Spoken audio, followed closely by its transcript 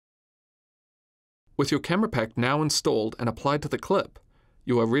With your camera pack now installed and applied to the clip,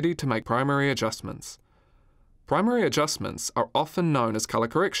 you are ready to make primary adjustments. Primary adjustments are often known as color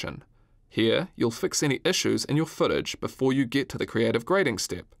correction. Here, you'll fix any issues in your footage before you get to the creative grading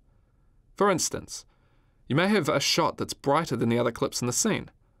step. For instance, you may have a shot that's brighter than the other clips in the scene.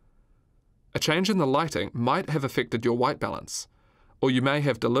 A change in the lighting might have affected your white balance, or you may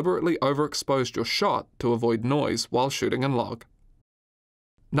have deliberately overexposed your shot to avoid noise while shooting in log.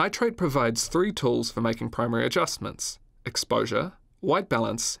 Nitrate provides 3 tools for making primary adjustments: exposure, white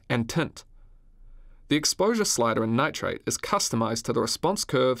balance, and tint. The exposure slider in Nitrate is customized to the response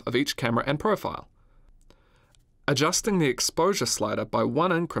curve of each camera and profile. Adjusting the exposure slider by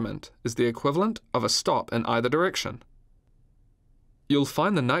 1 increment is the equivalent of a stop in either direction. You'll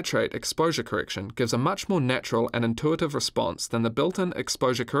find the Nitrate exposure correction gives a much more natural and intuitive response than the built-in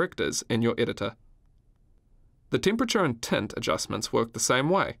exposure correctors in your editor. The temperature and tint adjustments work the same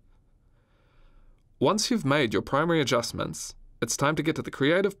way. Once you've made your primary adjustments, it's time to get to the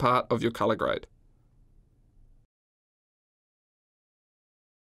creative part of your color grade.